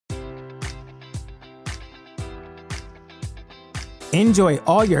Enjoy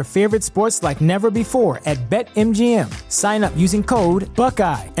all your favorite sports like never before at BetMGM. Sign up using code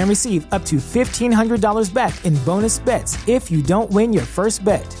Buckeye and receive up to $1,500 back in bonus bets if you don't win your first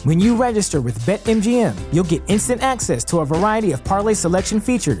bet. When you register with BetMGM, you'll get instant access to a variety of parlay selection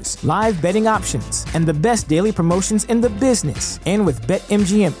features, live betting options, and the best daily promotions in the business. And with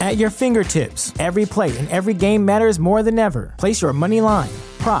BetMGM at your fingertips, every play and every game matters more than ever. Place your money line,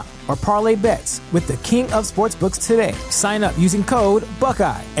 prop, or parlay bets with the king of sportsbooks today. Sign up using code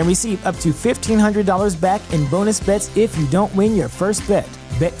Buckeye and receive up to $1,500 back in bonus bets if you don't win your first bet.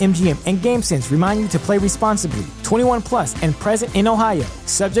 BetMGM and GameSense remind you to play responsibly. 21 plus and present in Ohio,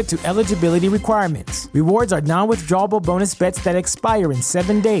 subject to eligibility requirements. Rewards are non-withdrawable bonus bets that expire in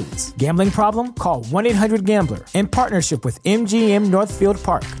 7 days. Gambling problem? Call 1-800-GAMBLER. In partnership with MGM Northfield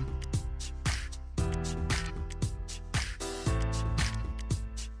Park.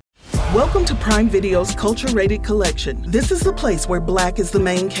 Welcome to Prime Video's Culture-Rated Collection. This is the place where Black is the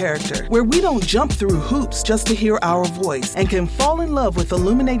main character, where we don't jump through hoops just to hear our voice, and can fall in love with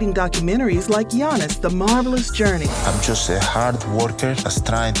illuminating documentaries like Giannis, The Marvelous Journey. I'm just a hard worker that's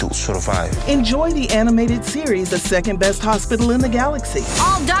trying to survive. Enjoy the animated series, The Second Best Hospital in the Galaxy.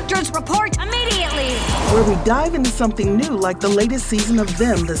 All doctors report immediately! Where we dive into something new like the latest season of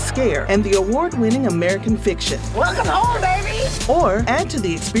Them, The Scare, and the award-winning American Fiction. Welcome home, baby! Or add to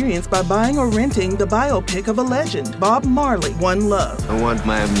the experience by buying or renting the biopic of a legend, Bob Marley, One Love. I want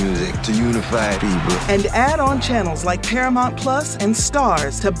my music to unify people. And add on channels like Paramount Plus and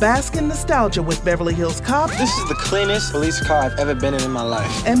Stars to bask in nostalgia with Beverly Hills Cop. This is the cleanest police car I've ever been in my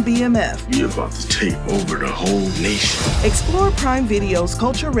life. And BMF. You're about to take over the whole nation. Explore Prime Video's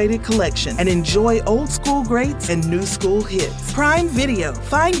Culture-Rated Collection and enjoy old school greats and new school hits. Prime Video.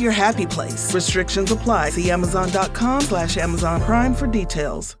 Find your happy place. Restrictions apply. See Amazon.com/Amazon Prime for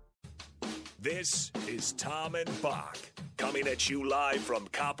details. This is Tom and Bock, coming at you live from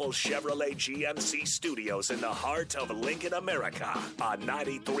Coppell Chevrolet GMC Studios in the heart of Lincoln, America, on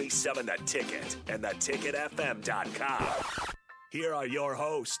 93.7 The Ticket and theticketfm.com. Here are your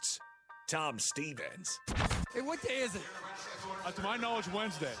hosts, Tom Stevens. Hey, what day is it? To my knowledge,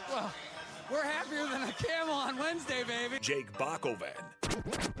 Wednesday. Well, we're happier than a camel on Wednesday, baby. Jake Bockoven.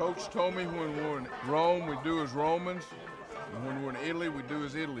 Coach told me when we're in Rome, we do as Romans, and when we're in Italy, we do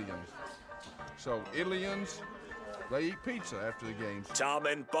as Italians. So, Italians, they eat pizza after the games. Tom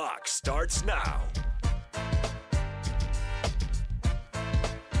and Bock starts now.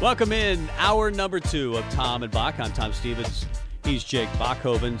 Welcome in hour number 2 of Tom and Bock. I'm Tom Stevens. He's Jake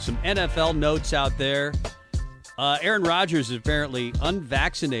Bockoven. Some NFL notes out there. Aaron Rodgers is apparently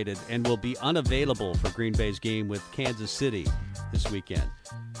unvaccinated and will be unavailable for Green Bay's game with Kansas City this weekend.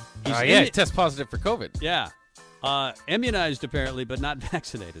 He tests positive for COVID. Yeah. Immunized, apparently, but not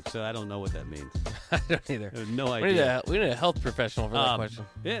vaccinated, so I don't know what that means. I don't either. I have no idea. We need a health professional for that question.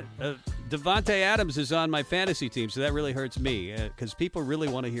 Yeah, Devontae Adams is on my fantasy team, so that really hurts me, because people really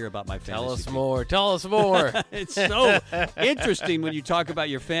want to hear about my fantasy team. Tell us more. It's so interesting when you talk about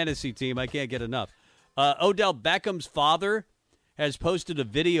your fantasy team. I can't get enough. Odell Beckham's father has posted a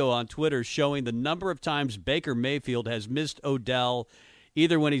video on Twitter showing the number of times Baker Mayfield has missed Odell,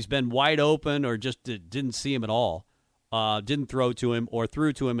 either when he's been wide open or just didn't see him at all, didn't throw to him, or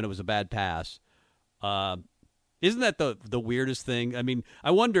threw to him and it was a bad pass. Isn't that the weirdest thing? I mean,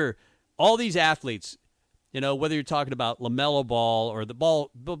 I wonder, all these athletes, whether you're talking about LaMelo Ball or the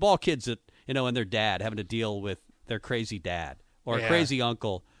ball kids that, and their dad having to deal with their crazy dad or a crazy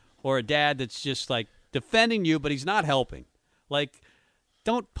uncle or a dad that's just like defending you, but he's not helping. Like,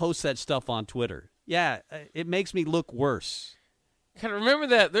 don't post that stuff on Twitter. Yeah, it makes me look worse. Kind of remember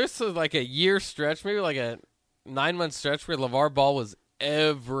that there's like a year stretch, maybe like a 9-month stretch where LeVar Ball was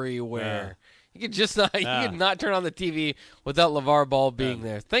everywhere. You could just not, you could not turn on the TV without LeVar Ball being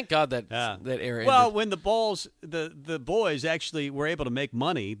there. Thank God that era Well, ended. when the boys actually were able to make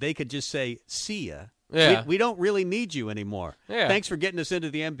money, they could just say, "See ya. Yeah. We don't really need you anymore. Yeah. Thanks for getting us into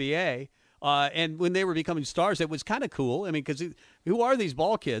the NBA." And when they were becoming stars, it was kind of cool. I mean, because who are these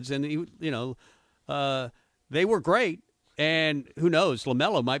ball kids? And they were great. And who knows?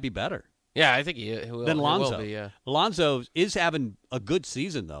 LaMelo might be better. Yeah, I think he will. Than Lonzo. He will be, yeah. Lonzo is having a good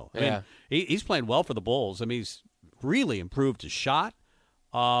season, though. I mean, he's playing well for the Bulls. I mean, he's really improved his shot.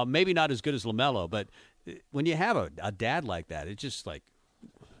 Maybe not as good as LaMelo, but when you have a dad like that, it's just like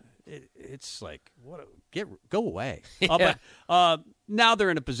it's like go away. Yeah. But now they're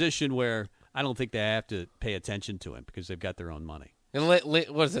in a position where I don't think they have to pay attention to him because they've got their own money. And what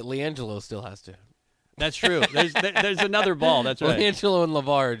is it? LiAngelo still has to. That's true. There's another ball. That's right. LiAngelo and LeVar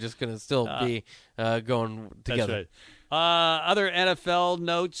are just going to still be going together. Other NFL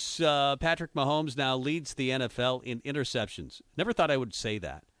notes, Patrick Mahomes now leads the NFL in interceptions. Never thought I would say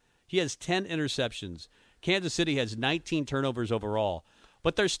that. He has 10 interceptions. Kansas City has 19 turnovers overall.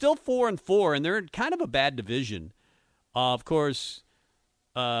 But they're still 4-4, and they're in kind of a bad division. Of course,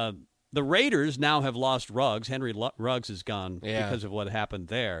 the Raiders now have lost Ruggs. Henry Ruggs is gone because of what happened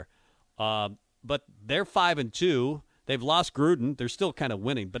there. But they're 5-2. They've lost Gruden. They're still kind of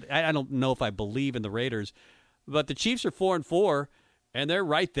winning, but I don't know if I believe in the Raiders. But the Chiefs are 4-4, and they're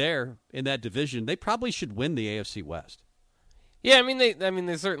right there in that division. They probably should win the AFC West. Yeah, I mean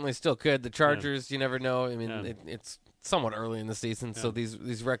they certainly still could. The Chargers, you never know. I mean, it's somewhat early in the season, so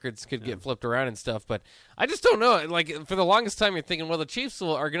these records could get flipped around and stuff. But I just don't know. Like, for the longest time, you're thinking, well, the Chiefs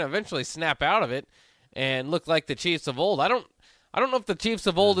are going to eventually snap out of it and look like the Chiefs of old. I don't know if the Chiefs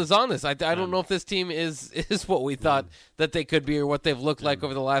of old is on this. I don't know if this team is what we thought that they could be or what they've looked like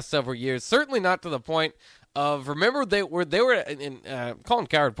over the last several years. Certainly not to the point of, remember they were Colin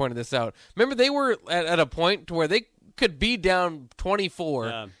Coward pointed this out. Remember they were at a point to where they could be down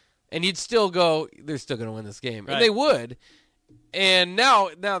 24 and you'd still go, they're still going to win this game. Right. And they would. And now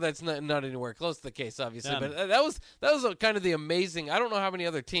that's not anywhere close to the case, obviously. But that was kind of the amazing. I don't know how many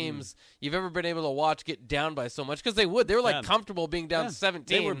other teams you've ever been able to watch get down by so much, because they would. They were comfortable being down 17.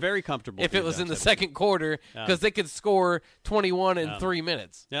 They were very comfortable if it was in the second quarter, because they could score 21 in 3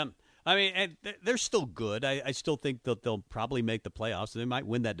 minutes. Yeah. I mean, they're still good. I still think that they'll probably make the playoffs. They might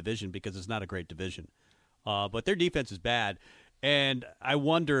win that division because it's not a great division. But their defense is bad. And I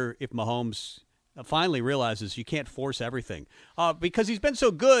wonder if Mahomes finally realizes you can't force everything. Because he's been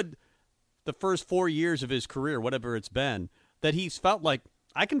so good the first 4 years of his career, whatever it's been, that he's felt like,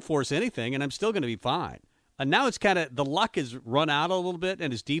 I can force anything and I'm still going to be fine. And now it's kind of, the luck has run out a little bit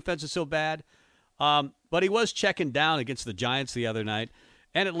and his defense is so bad. But he was checking down against the Giants the other night,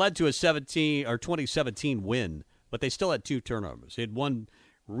 and it led to a 2017 win. But they still had 2 turnovers. He had one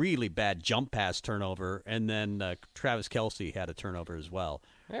really bad jump pass turnover, and then Travis Kelce had a turnover as well.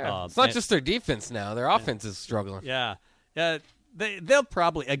 Yeah, it's not just their defense now; their offense is struggling. Yeah, they'll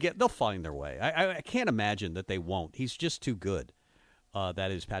probably they'll find their way. I can't imagine that they won't. He's just too good.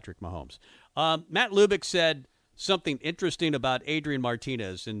 That is Patrick Mahomes. Matt Lubick said something interesting about Adrian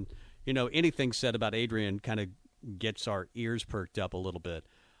Martinez, and anything said about Adrian kind of gets our ears perked up a little bit.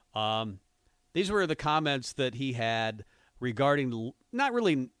 These were the comments that he had regarding not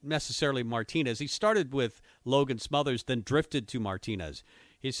really necessarily Martinez. He started with Logan Smothers, then drifted to Martinez.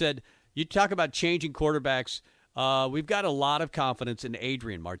 He said, you talk about changing quarterbacks. We've got a lot of confidence in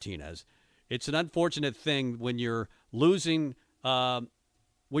Adrian Martinez. It's an unfortunate thing when you're losing. The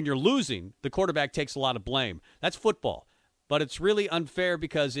quarterback takes a lot of blame. That's football. But it's really unfair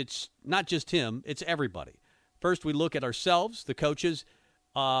because it's not just him, it's everybody. First, we look at ourselves, the coaches.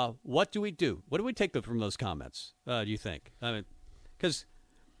 What do we do? What do we take from those comments, do you think? I mean, because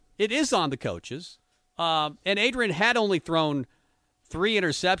it is on the coaches. And Adrian had only thrown 3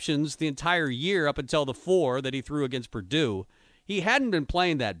 interceptions the entire year up until the 4 that he threw against Purdue. He hadn't been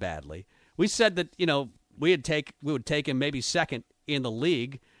playing that badly. We said that, we would take him maybe second in the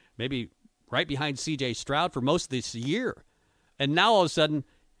league, maybe right behind C.J. Stroud for most of this year. And now all of a sudden,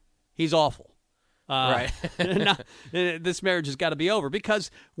 he's awful. Right. Now, this marriage has got to be over,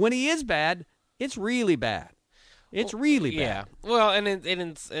 because when he is bad, it's really bad. It's really bad. Yeah. Well, and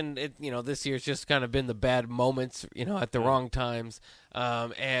this year's just kind of been the bad moments, at the wrong times.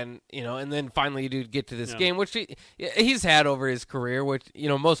 And then finally you do get to this game, which he's had over his career, which,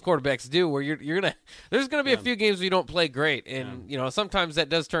 most quarterbacks do, where there's going to be a few games where you don't play great. And, sometimes that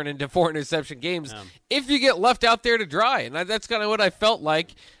does turn into 4 interception games if you get left out there to dry. And that's kind of what I felt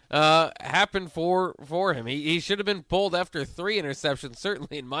like happened for him. He should have been pulled after 3 interceptions,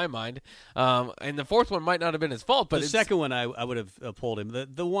 certainly in my mind. And the 4th one might not have been his fault, but the second one I would have pulled him.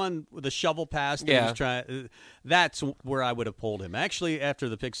 The one with the shovel pass that he was trying, that's where I would have pulled him. Actually, after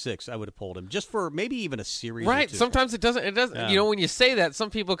the pick 6, I would have pulled him just for maybe even a series. Right. Or 2. Sometimes it doesn't. When you say that, some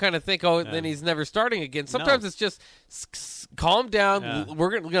people kind of think, then he's never starting again. Sometimes it's just calm down. Yeah.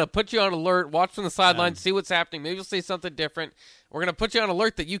 We're going to put you on alert. Watch from the sidelines, see what's happening. Maybe you'll see something different. We're going to put you on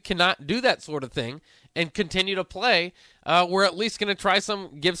alert that you cannot do that sort of thing and continue to play. We're at least going to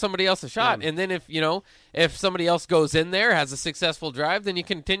give somebody else a shot. Yeah. And then if somebody else goes in there, has a successful drive, then you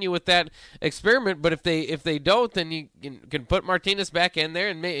continue with that experiment. But if they don't, then you can put Martinez back in there,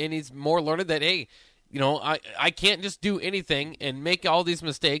 and he's more learned that, hey, I can't just do anything and make all these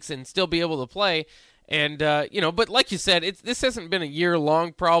mistakes and still be able to play. And, but like you said, this hasn't been a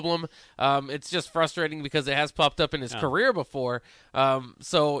year-long problem. It's just frustrating because it has popped up in his career before.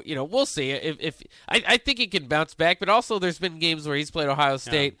 So, we'll see. If I think he can bounce back, but also there's been games where he's played Ohio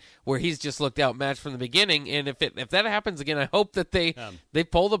State where he's just looked outmatched from the beginning. And if that happens again, I hope that they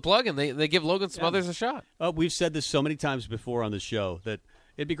pull the plug and they give Logan Smothers a shot. We've said this so many times before on the show that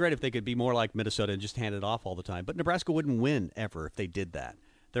it'd be great if they could be more like Minnesota and just hand it off all the time. But Nebraska wouldn't win ever if they did that.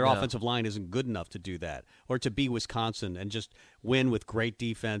 Their offensive line isn't good enough to do that, or to be Wisconsin and just win with great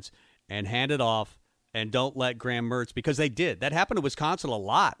defense and hand it off and don't let Graham Mertz, because they did. That happened to Wisconsin a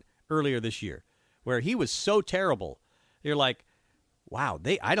lot earlier this year, where he was so terrible. You're like, wow,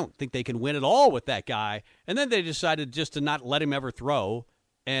 I don't think they can win at all with that guy. And then they decided just to not let him ever throw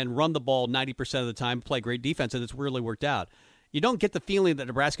and run the ball 90% of the time, play great defense, and it's really worked out. You don't get the feeling that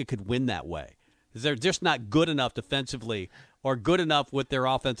Nebraska could win that way. They're just not good enough defensively or good enough with their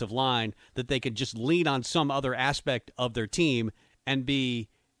offensive line that they could just lean on some other aspect of their team and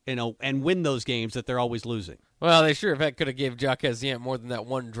and win those games that they're always losing. Well, they sure could have gave Jacques Ezient more than that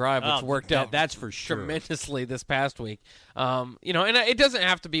one drive, which worked out. That's for sure. Tremendously this past week. And it doesn't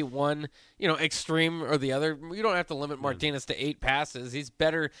have to be one, extreme or the other. You don't have to limit Martinez to 8 passes. He's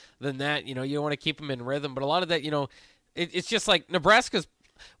better than that. You want to keep him in rhythm, but a lot of that, it's just like Nebraska's.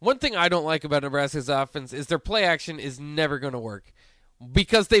 One thing I don't like about Nebraska's offense is their play action is never going to work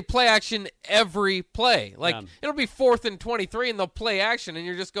because they play action every play. It'll be 4th and 23 and they'll play action and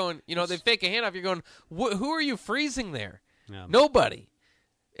you're just going, they fake a handoff. You're going, who are you freezing there? Yeah. Nobody.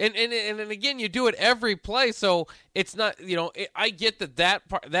 And again, you do it every play, so it's not, I get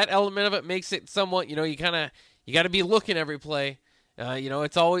that element of it makes it somewhat, you got to be looking every play.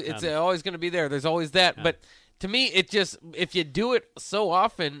 It's always going to be there. There's always that, but. To me, it just, if you do it so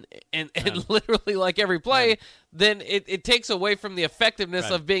often and literally like every play, then it takes away from the effectiveness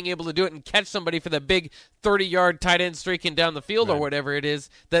of being able to do it and catch somebody for the big 30-yard tight end streaking down the field or whatever it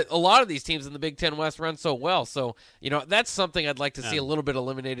is that a lot of these teams in the Big Ten West run so well. So, that's something I'd like to see a little bit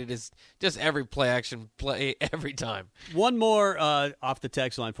eliminated is just every play action play every time. One more off the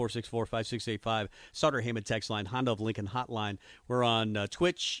text line, 464-5685, Sutter Heyman text line, Honda of Lincoln hotline. We're on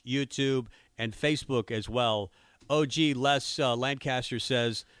Twitch, YouTube, and Facebook as well. OG Les Lancaster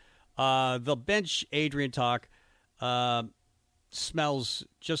says, the bench Adrian talk smells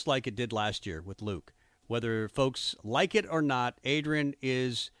just like it did last year with Luke. Whether folks like it or not, Adrian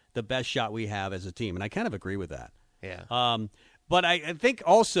is the best shot we have as a team. And I kind of agree with that. Yeah. But I think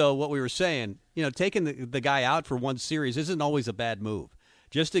also what we were saying, taking the guy out for one series isn't always a bad move,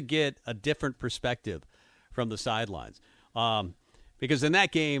 just to get a different perspective from the sidelines. Because in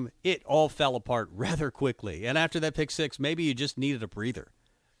that game, it all fell apart rather quickly. And after that pick six, maybe you just needed a breather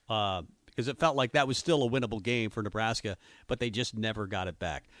because it felt like that was still a winnable game for Nebraska, but they just never got it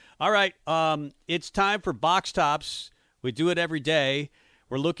back. All right, it's time for Box Tops. We do it every day.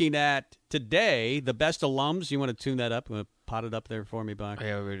 We're looking at today the best alums. You want to tune that up? You want to pot it up there for me, Bock?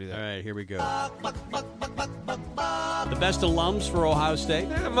 Yeah, we'll do that. All right, here we go. The best alums for Ohio State?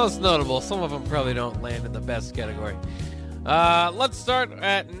 Most notable. Some of them probably don't land in the best category. Let's start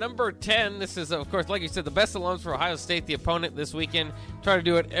at number 10. This is, of course, like you said, the best alums for Ohio State, the opponent this weekend. Try to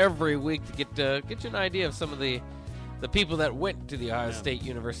do it every week to get you an idea of some of the people that went to the Ohio State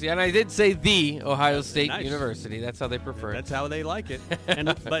University. And I did say the Ohio State University. That's how they prefer it. That's how they like it.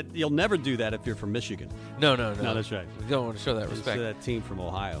 But you'll never do that if you're from Michigan. No, that's right. We don't want to show that respect. It's that team from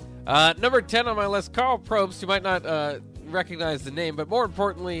Ohio. Number 10 on my list, Carl Probst. You might not recognize the name, but more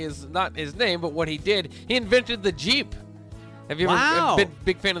importantly is not his name, but what he did. He invented the Jeep. Have you ever been a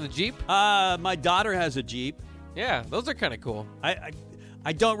big fan of the Jeep? My daughter has a Jeep. Yeah, those are kind of cool.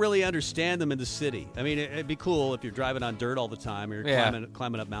 I don't really understand them in the city. I mean, it'd be cool if you're driving on dirt all the time or you're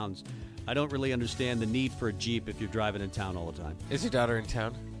climbing up mountains. I don't really understand the need for a Jeep if you're driving in town all the time. Is your daughter in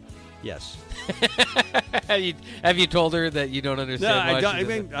town? Yes. Have you told her that you don't understand? No, I don't. I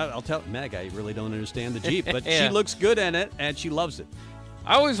mean, I'll tell Meg I really don't understand the Jeep, but she looks good in it and she loves it.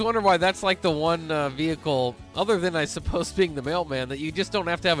 I always wonder why that's like the one vehicle, other than I suppose being the mailman, that you just don't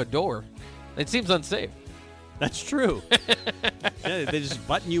have to have a door. It seems unsafe. That's true. They just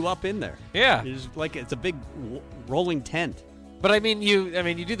button you up in there. Yeah, it's a big rolling tent. But I mean, you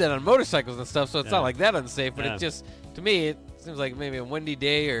do that on motorcycles and stuff, so it's not like that unsafe. But it just, to me, it seems like maybe a windy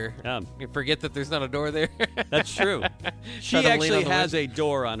day, or you forget that there's not a door there. That's true. She actually has a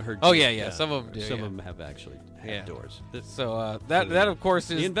door on her Jeep. Oh yeah. Some of them do. Some of them have actually doors. So that of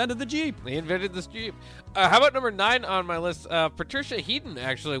course is he invented the Jeep. He invented this Jeep. How about number 9 on my list? Patricia Heaton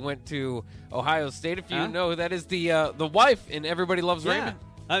actually went to Ohio State. If you know who that is, the wife in Everybody Loves Raymond.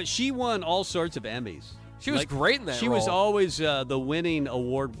 She won all sorts of Emmys. She was great in that She role. was always the winning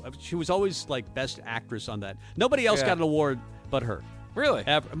award. She was always like best actress on that. Nobody else got an award but her. Really?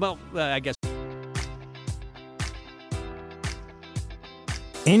 Well, I guess.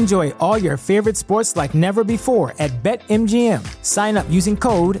 Enjoy all your favorite sports like never before at BetMGM. Sign up using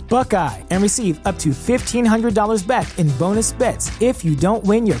code Buckeye and receive up to $1,500 back in bonus bets if you don't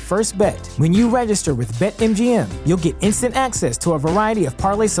win your first bet. When you register with BetMGM, you'll get instant access to a variety of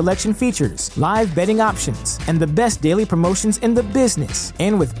parlay selection features, live betting options, and the best daily promotions in the business.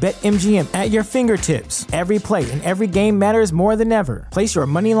 And with BetMGM at your fingertips, every play and every game matters more than ever. Place your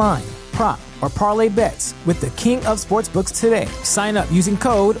money line, prop, or parlay bets with the king of sportsbooks today. Sign up using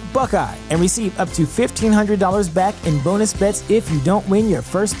code Buckeye and receive up to $1,500 back in bonus bets if you don't win your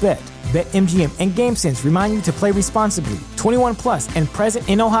first bet. BetMGM and GameSense remind you to play responsibly. 21 plus and present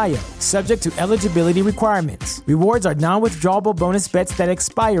in Ohio, subject to eligibility requirements. Rewards are non-withdrawable bonus bets that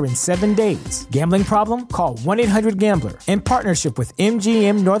expire in 7 days. Gambling problem? Call 1-800-GAMBLER in partnership with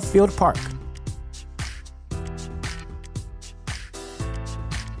MGM Northfield Park.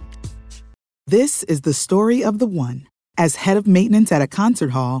 This is the story of the one. As head of maintenance at a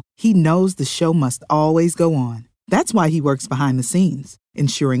concert hall, he knows the show must always go on. That's why he works behind the scenes,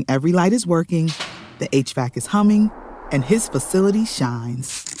 ensuring every light is working, the HVAC is humming, and his facility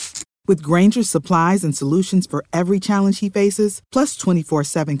shines. With Grainger's supplies and solutions for every challenge he faces, plus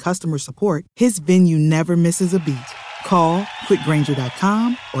 24/7 customer support, his venue never misses a beat. Call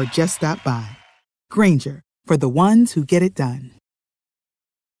quickgrainger.com or just stop by. Grainger, for the ones who get it done.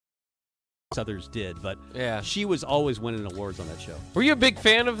 Others did, but she was always winning awards on that show. Were you a big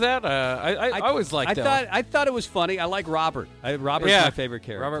fan of that? I always liked that. I thought it was funny. I like Robert. Robert's my favorite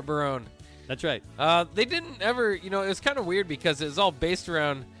character. Robert Barone. That's right. They didn't ever, it was kind of weird because it was all based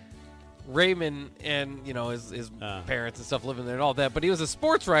around Raymond and, his parents and stuff living there and all that. But he was a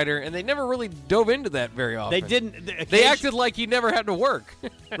sports writer, and they never really dove into that very often. They didn't. They acted like he never had to work.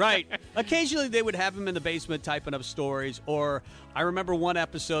 Right. Occasionally, they would have him in the basement typing up stories. Or I remember one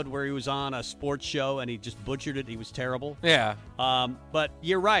episode where he was on a sports show, and he just butchered it. He was terrible. Yeah. But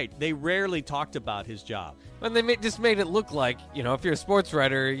you're right. They rarely talked about his job. And they just made it look like, if you're a sports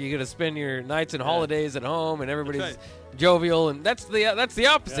writer, you're going to spend your nights and holidays at home, and everybody's jovial, and that's the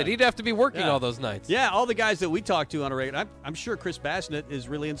opposite. Yeah. He'd have to be working all those nights. Yeah, all the guys that we talk to on a regular, I'm sure Chris Bassnett is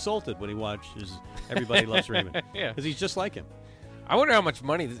really insulted when he watches Everybody Loves Raymond. Because he's just like him. I wonder how much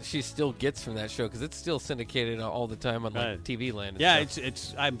money that she still gets from that show, because it's still syndicated all the time on TV Land. And stuff.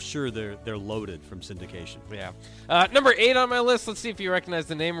 It's. I'm sure they're loaded from syndication. Yeah. Number 8 on my list. Let's see if you recognize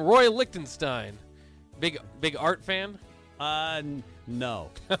the name. Roy Lichtenstein. Big art fan? No.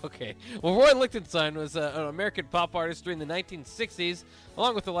 Okay. Well, Roy Lichtenstein was an American pop artist during the 1960s,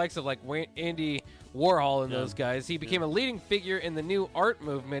 along with the likes of Andy Warhol and those guys. He became a leading figure in the new art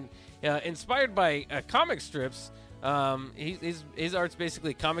movement, inspired by comic strips. His art's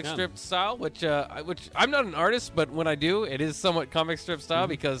basically comic strip style, which I'm not an artist, but when I do, it is somewhat comic strip style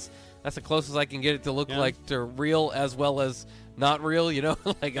because that's the closest I can get it to look like to real as well as not real.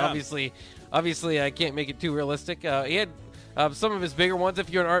 Obviously, I can't make it too realistic. He had some of his bigger ones. If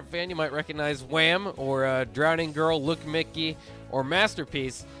you're an art fan, you might recognize Wham! Or Drowning Girl, Look Mickey, or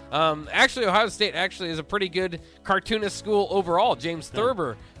Masterpiece. Actually, Ohio State is a pretty good cartoonist school overall. James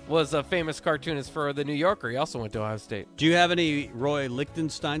Thurber was a famous cartoonist for The New Yorker. He also went to Ohio State. Do you have any Roy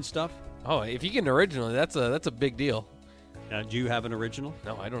Lichtenstein stuff? Oh, if you get an original, that's a big deal. Do you have an original?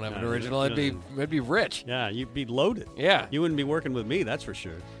 No, I don't have an original. I'd be rich. Yeah, you'd be loaded. Yeah. You wouldn't be working with me, that's for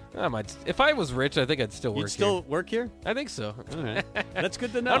sure. If I was rich, I think I'd still work here. You'd still work here? I think so. All right. That's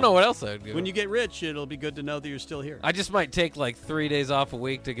good to know. I don't know what else I'd do. When you get rich, it'll be good to know that you're still here. I just might take 3 days off a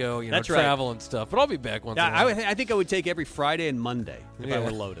week to go, travel and stuff. But I'll be back once in a while. I think I would take every Friday and Monday if I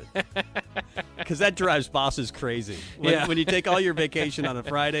were loaded. Because that drives bosses crazy. When you take all your vacation on a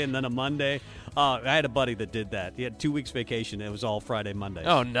Friday and then a Monday. I had a buddy that did that. He had 2 weeks vacation. It was all Friday, Monday.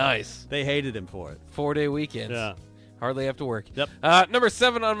 Oh, nice. They hated him for it. 4-day weekends. Yeah. Hardly have to work. Yep. Number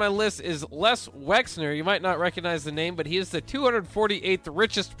 7 on my list is Les Wexner. You might not recognize the name, but he is the 248th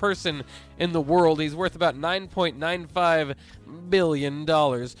richest person in the world. He's worth about $9.95 billion.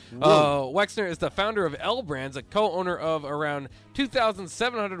 Wexner is the founder of L Brands, a co-owner of around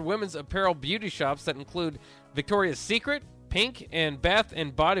 2,700 women's apparel beauty shops that include Victoria's Secret, Pink, and Bath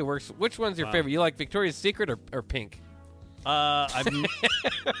and Body Works. Which one's your favorite? You like Victoria's Secret or Pink?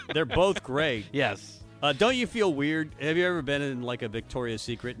 They're both great. Yes. Don't you feel weird? Have you ever been in a Victoria's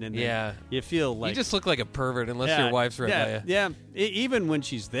Secret? And you feel like... You just look like a pervert unless your wife's right by you. Yeah. Even when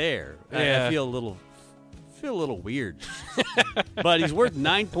she's there, I feel a little weird. But he's worth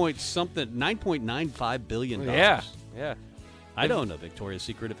 $9.95 billion. Yeah. I'd own a Victoria's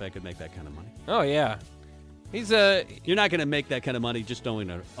Secret if I could make that kind of money. Oh, yeah. You're not going to make that kind of money just owning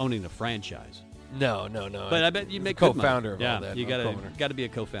a franchise. No. But I bet you make co-founder good money. of all that. You got to be a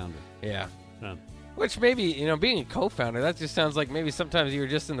co-founder. Yeah. Which maybe, being a co-founder, that just sounds like maybe sometimes you're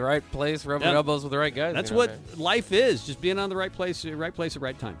just in the right place, rubbing elbows with the right guys. That's what life is, just being on the right place at the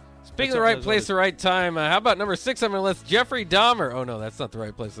right time. Speaking of the right place at the right time, how about number 6 on my list, Jeffrey Dahmer? Oh, no, that's not the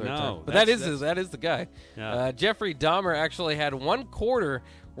right place at the right time. But that is the guy. Yeah. Jeffrey Dahmer actually had one quarter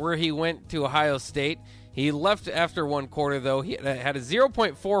where he went to Ohio State. He left after one quarter, though. He had a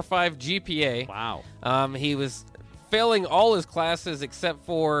 0.45 GPA. Wow. He was failing all his classes except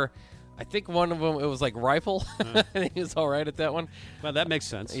for, I think one of them, it was like rifle. I think he was all right at that one. Well, that makes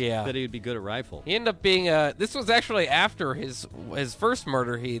sense. Yeah. That he would be good at rifle. He ended up being, this was actually after his first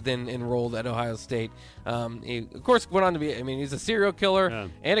murder. He then enrolled at Ohio State. He, of course, went on to be, he's a serial killer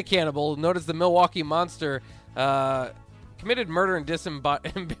and a cannibal, known as the Milwaukee Monster. Committed murder and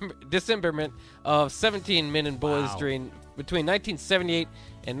dismemberment of 17 men and boys between 1978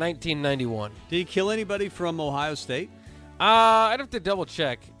 and 1991. Did he kill anybody from Ohio State? I'd have to double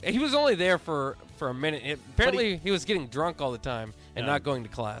check. He was only there for a minute. Apparently, he was getting drunk all the time and not going to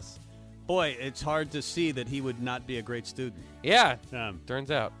class. Boy, it's hard to see that he would not be a great student. Yeah, turns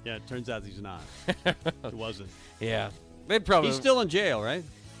out. Yeah, it turns out he's not. He wasn't. Yeah, they'd probably. He's still in jail, right?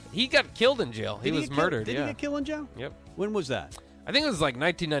 He got killed in jail. He was murdered. Did he get killed in jail? Yep. When was that? I think it was like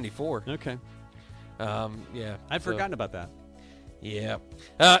 1994. Okay. Yeah. I'd forgotten about that. Yeah.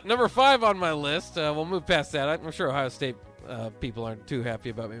 Number 5 on my list. We'll move past that. I'm sure Ohio State people aren't too happy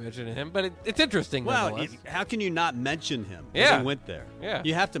about me mentioning him, but it's interesting. Well, how can you not mention him? Yeah. He went there. Yeah.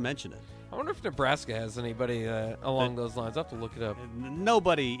 You have to mention it. I wonder if Nebraska has anybody along those lines. I'll have to look it up.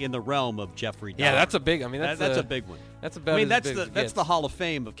 Nobody in the realm of Jeffrey Dahmer. Yeah, that's a big. That's a big one. That's about. That's the Hall of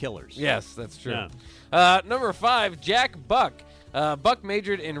Fame of killers. Yes, that's true. Yeah. Number 5, Jack Buck. Buck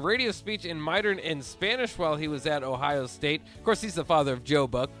majored in radio speech and minored in Spanish while he was at Ohio State. Of course, he's the father of Joe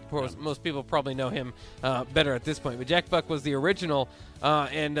Buck. Of course, most people probably know him better at this point. But Jack Buck was the original,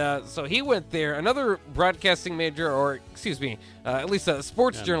 so he went there. Another broadcasting major, or excuse me, at least a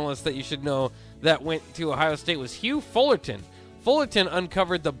sports journalist that you should know that went to Ohio State was Hugh Fullerton. Fullerton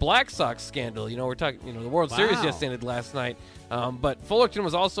uncovered the Black Sox scandal. We're talking, the World Series just ended last night. But Fullerton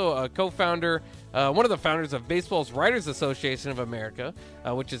was also a co-founder, one of the founders of Baseball's Writers Association of America,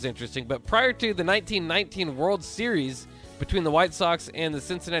 which is interesting. But prior to the 1919 World Series between the White Sox and the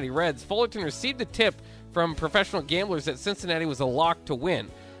Cincinnati Reds, Fullerton received a tip from professional gamblers that Cincinnati was a lock to win.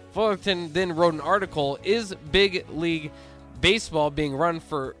 Fullerton then wrote an article, "Is Big League Baseball being run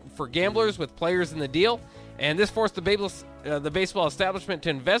for gamblers with players in the deal?" And this forced the baseball establishment to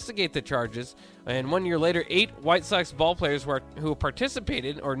investigate the charges. And 1 year later, 8 White Sox ballplayers who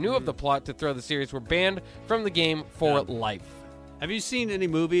participated or knew of the plot to throw the series were banned from the game for life. Have you seen any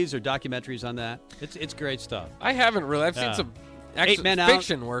movies or documentaries on that? It's great stuff. I haven't really. I've seen some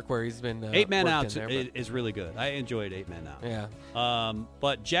fiction work where he's been 8 Men Out is really good. I enjoyed 8 Men Out. Yeah.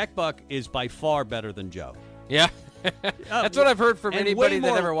 But Jack Buck is by far better than Joe. Yeah. That's what I've heard from anybody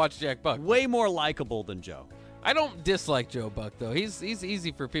that ever watched Jack Buck. Way more likable than Joe. I don't dislike Joe Buck, though. He's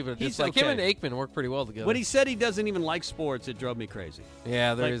easy for people to dislike. Okay. Him and Aikman work pretty well together. When he said he doesn't even like sports, it drove me crazy.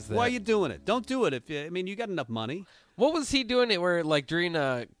 Yeah, there is that. Why are you doing it? Don't do it. You got enough money. What was he doing it where, like, during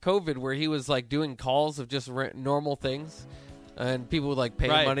COVID, where he was, like, doing calls of just normal things? And people would, like, pay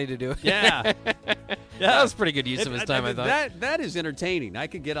money to do it? Yeah. That was pretty good use of his time, I thought. That is entertaining. I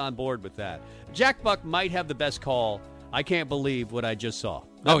could get on board with that. Jack Buck might have the best call. I can't believe what I just saw.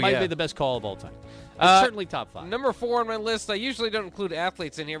 That might be the best call of all time. Certainly top 5. Number 4 on my list, I usually don't include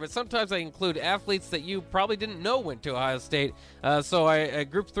athletes in here, but sometimes I include athletes that you probably didn't know went to Ohio State. So I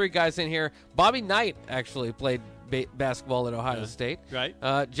grouped 3 guys in here. Bobby Knight actually played basketball at Ohio State. Right.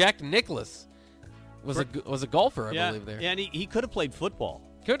 Jack Nicklaus was a golfer, I believe, there. Yeah, and he could have played football.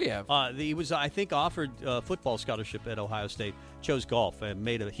 Could he have? He was, I think, offered a football scholarship at Ohio State, chose golf, and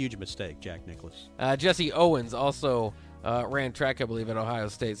made a huge mistake, Jack Nicklaus. Jesse Owens also ran track, I believe, at Ohio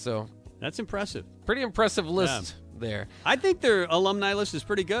State. So that's impressive. Pretty impressive list there. I think their alumni list is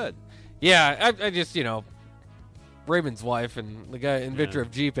pretty good. Yeah, I just, Raymond's wife and the guy inventor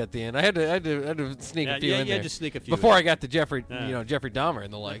of Jeep at the end. I had to sneak a few in there. You had to sneak a few before I got to Jeffrey Dahmer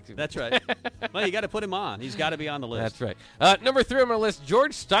and the like. That's right. Well, you got to put him on. He's got to be on the list. That's right. Number 3 on my list,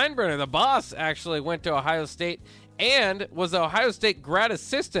 George Steinbrenner, the boss, actually went to Ohio State and was the Ohio State grad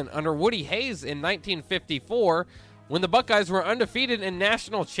assistant under Woody Hayes in 1954 when the Buckeyes were undefeated and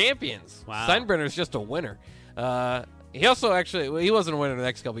national champions. Wow. Steinbrenner's just a winner. He also he wasn't a winner the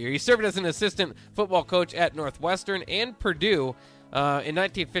next couple of years. He served as an assistant football coach at Northwestern and Purdue in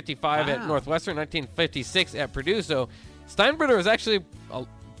 1955 at Northwestern, 1956 at Purdue. So Steinbrenner was actually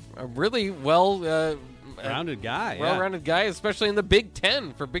a really well Rounded guy. Well-rounded guy, especially in the Big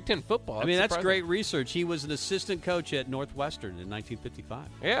Ten for Big Ten football. I mean, that's great research. He was an assistant coach at Northwestern in 1955.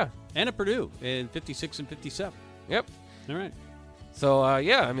 Yeah. And at Purdue in 56 and 57. Yep. All right. So,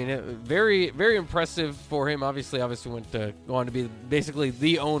 I mean, very, very impressive for him. Obviously went to go on to be basically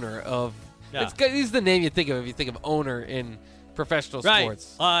the owner of he's the name you think of if you think of owner in professional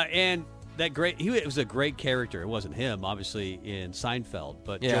sports. And he was a great character. It wasn't him, obviously, in Seinfeld,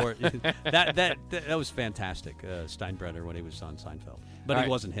 but George, that was fantastic. Steinbrenner when he was on Seinfeld, but he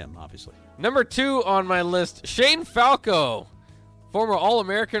wasn't him, obviously. Number 2 on my list, Shane Falco, former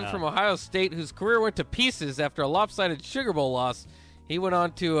All-American from Ohio State, whose career went to pieces after a lopsided Sugar Bowl loss. He went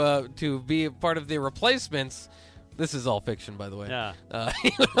on to be a part of the Replacements. This is all fiction, by the way. Yeah.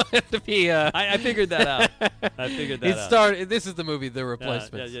 He went to be. I figured that out. This is the movie, The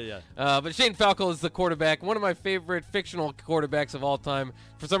Replacements. Yeah. But Shane Falco is the quarterback, one of my favorite fictional quarterbacks of all time.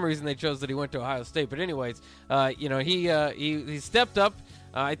 For some reason, they chose that he went to Ohio State. But anyways, he stepped up.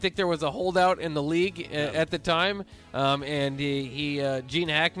 I think there was a holdout in the league at the time, and Gene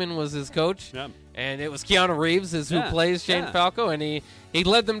Hackman was his coach. Yeah. And it was Keanu Reeves who plays Shane Falco, and he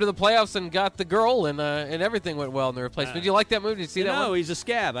led them to the playoffs and got the girl, and everything went well in The Replacement. Did you like that movie? Did you see that one? No, he's a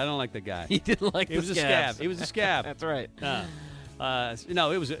scab. I don't like the guy. He didn't like the scabs. He was a scab. That's right.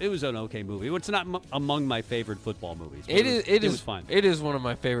 No, it was an okay movie. It's not among my favorite football movies. It was fun. It is one of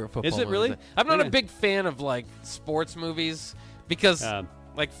my favorite football movies. Is it really? I'm not a big fan of sports movies because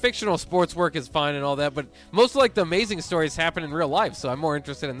fictional sports work is fine and all that, but most of the amazing stories happen in real life, so I'm more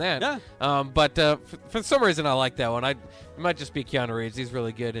interested in that. Yeah. But for some reason, I like that one. It might just be Keanu Reeves. He's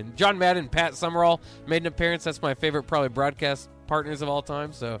really good. And John Madden and Pat Summerall made an appearance. That's my favorite, probably, broadcast partners of all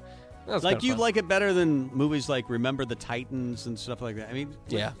time. So that was you like it better than movies like Remember the Titans and stuff like that. I mean,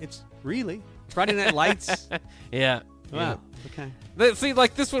 it's really Friday Night Lights. Yeah. Wow. Okay. See,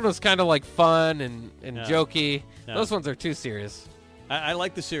 this one was kind of fun and jokey. Yeah. Those ones are too serious. I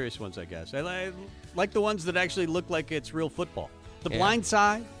like the serious ones, I guess. I like the ones that actually look like it's real football. The Blind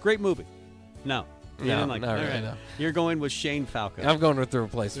Side, great movie. No. Not really, no. You're going with Shane Falco. I'm going with The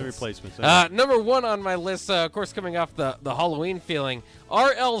Replacements. The Replacements. Number 1 on my list, of course, coming off the Halloween feeling,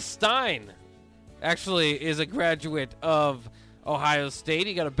 R.L. Stein actually is a graduate of Ohio State.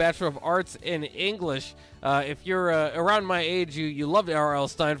 He got a Bachelor of Arts in English. If you're around my age, you loved R.L.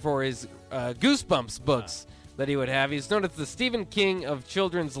 Stein for his Goosebumps books that he would have. He's known as the Stephen King of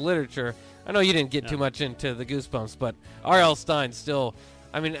children's literature. I know you didn't get too much into the Goosebumps, but R.L. Stein still...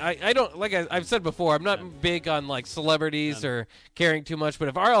 I mean, I don't... I've said before, I'm not big on, celebrities or caring too much, but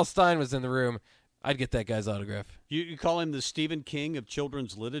if R.L. Stein was in the room, I'd get that guy's autograph. You call him the Stephen King of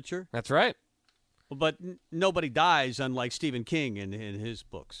children's literature? That's right. But nobody dies, unlike Stephen King in his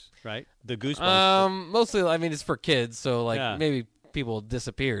books, right? The Goosebumps. Mostly, I mean, it's for kids, so maybe people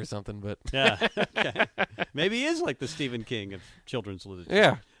disappear or something. But okay. Maybe he is like the Stephen King of children's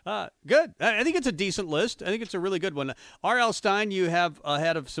literature. Yeah. Good. I think it's a decent list. I think it's a really good one. R.L. Stein, you have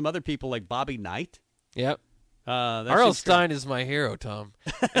ahead of some other people like Bobby Knight. Yep. R.L. Stein is my hero, Tom.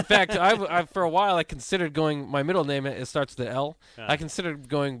 In fact, I for a while I considered going. My middle name it starts with L. I considered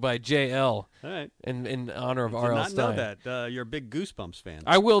going by J.L. All right. In honor of R.L. Stein. I did not know that. You're a big Goosebumps fan.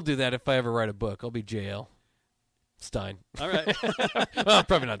 I will do that if I ever write a book. I'll be J.L. Stein. All right. Well,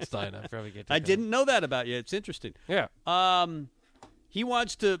 probably not Stein. I didn't know that about you. It's interesting. Yeah. He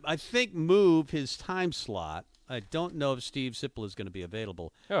wants to, I think, move his time slot. I don't know if Steve Sipple is going to be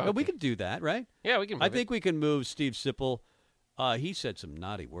available. Okay. But we can do that, right? Yeah, we can move I think we can move Steve Sipple. He said some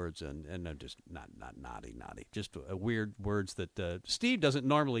naughty words, and just not naughty, just weird words that Steve doesn't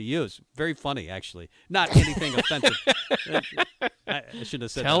normally use. Very funny, actually. Not anything offensive. I should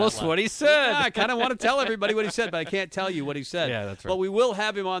have said Tell that us what he said. Yeah, I kind of want to tell everybody what he said, but I can't tell you what he said. Yeah, that's right. But we will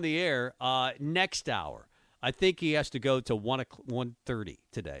have him on the air next hour. I think he has to go to 1:30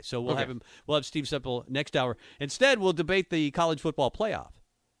 today. So we'll have him. We'll have Steve Sipple next hour. Instead, we'll debate the college football playoff.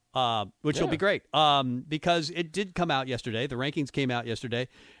 Which will be great because it did come out yesterday. The rankings came out yesterday,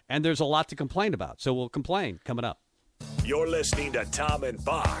 and there's a lot to complain about. So we'll complain coming up. You're listening to Tom and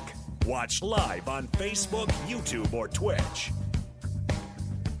Bock. Watch live on Facebook, YouTube, or Twitch.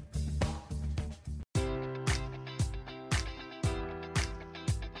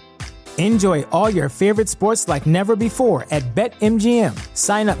 Enjoy all your favorite sports like never before at BetMGM.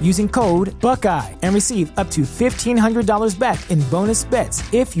 Sign up using code Buckeye and receive up to $1,500 back in bonus bets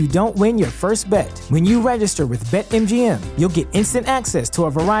if you don't win your first bet. When you register with BetMGM, you'll get instant access to a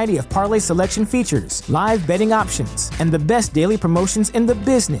variety of parlay selection features, live betting options, and the best daily promotions in the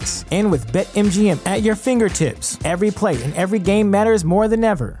business. And with BetMGM at your fingertips, every play and every game matters more than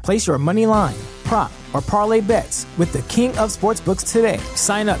ever. Place your money line, prop or parlay bets with the king of sportsbooks today.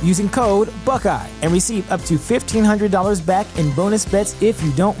 Sign up using code Buckeye and receive up to $1,500 back in bonus bets if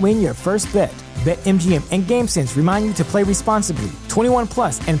you don't win your first bet. BetMGM and GameSense remind you to play responsibly. 21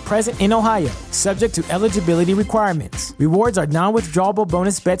 plus and present in Ohio, subject to eligibility requirements. Rewards are non-withdrawable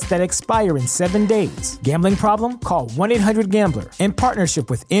bonus bets that expire in 7 days. Gambling problem? Call 1-800-GAMBLER in partnership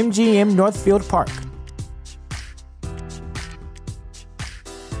with MGM Northfield Park.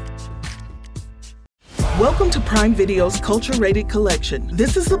 Welcome to Prime Video's culture-rated collection.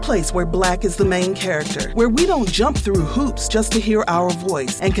 This is the place where Black is the main character, where we don't jump through hoops just to hear our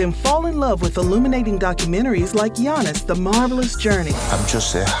voice, and can fall in love with illuminating documentaries like Giannis, The Marvelous Journey. I'm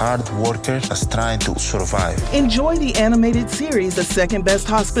just a hard worker that's trying to survive. Enjoy the animated series, The Second Best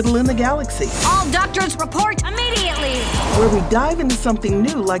Hospital in the Galaxy. All doctors report immediately. Where we dive into something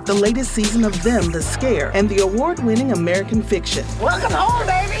new like the latest season of Them, The Scare, and the award-winning American Fiction. Welcome home,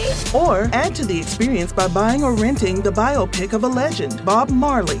 baby. Or add to the experience by buying or renting the biopic of a legend, Bob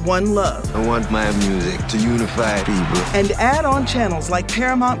Marley, One Love. I want my music to unify people. And add on channels like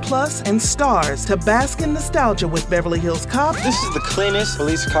Paramount Plus and Stars to bask in nostalgia with Beverly Hills Cop. This is the cleanest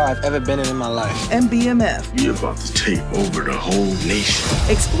police car I've ever been in my life. And BMF. You're about to take over the whole nation.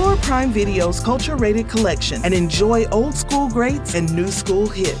 Explore Prime Video's culture-rated collection and enjoy old school greats and new school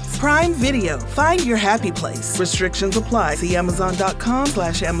hits. Prime Video. Find your happy place. Restrictions apply. See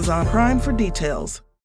Amazon.com/Amazon Prime for details.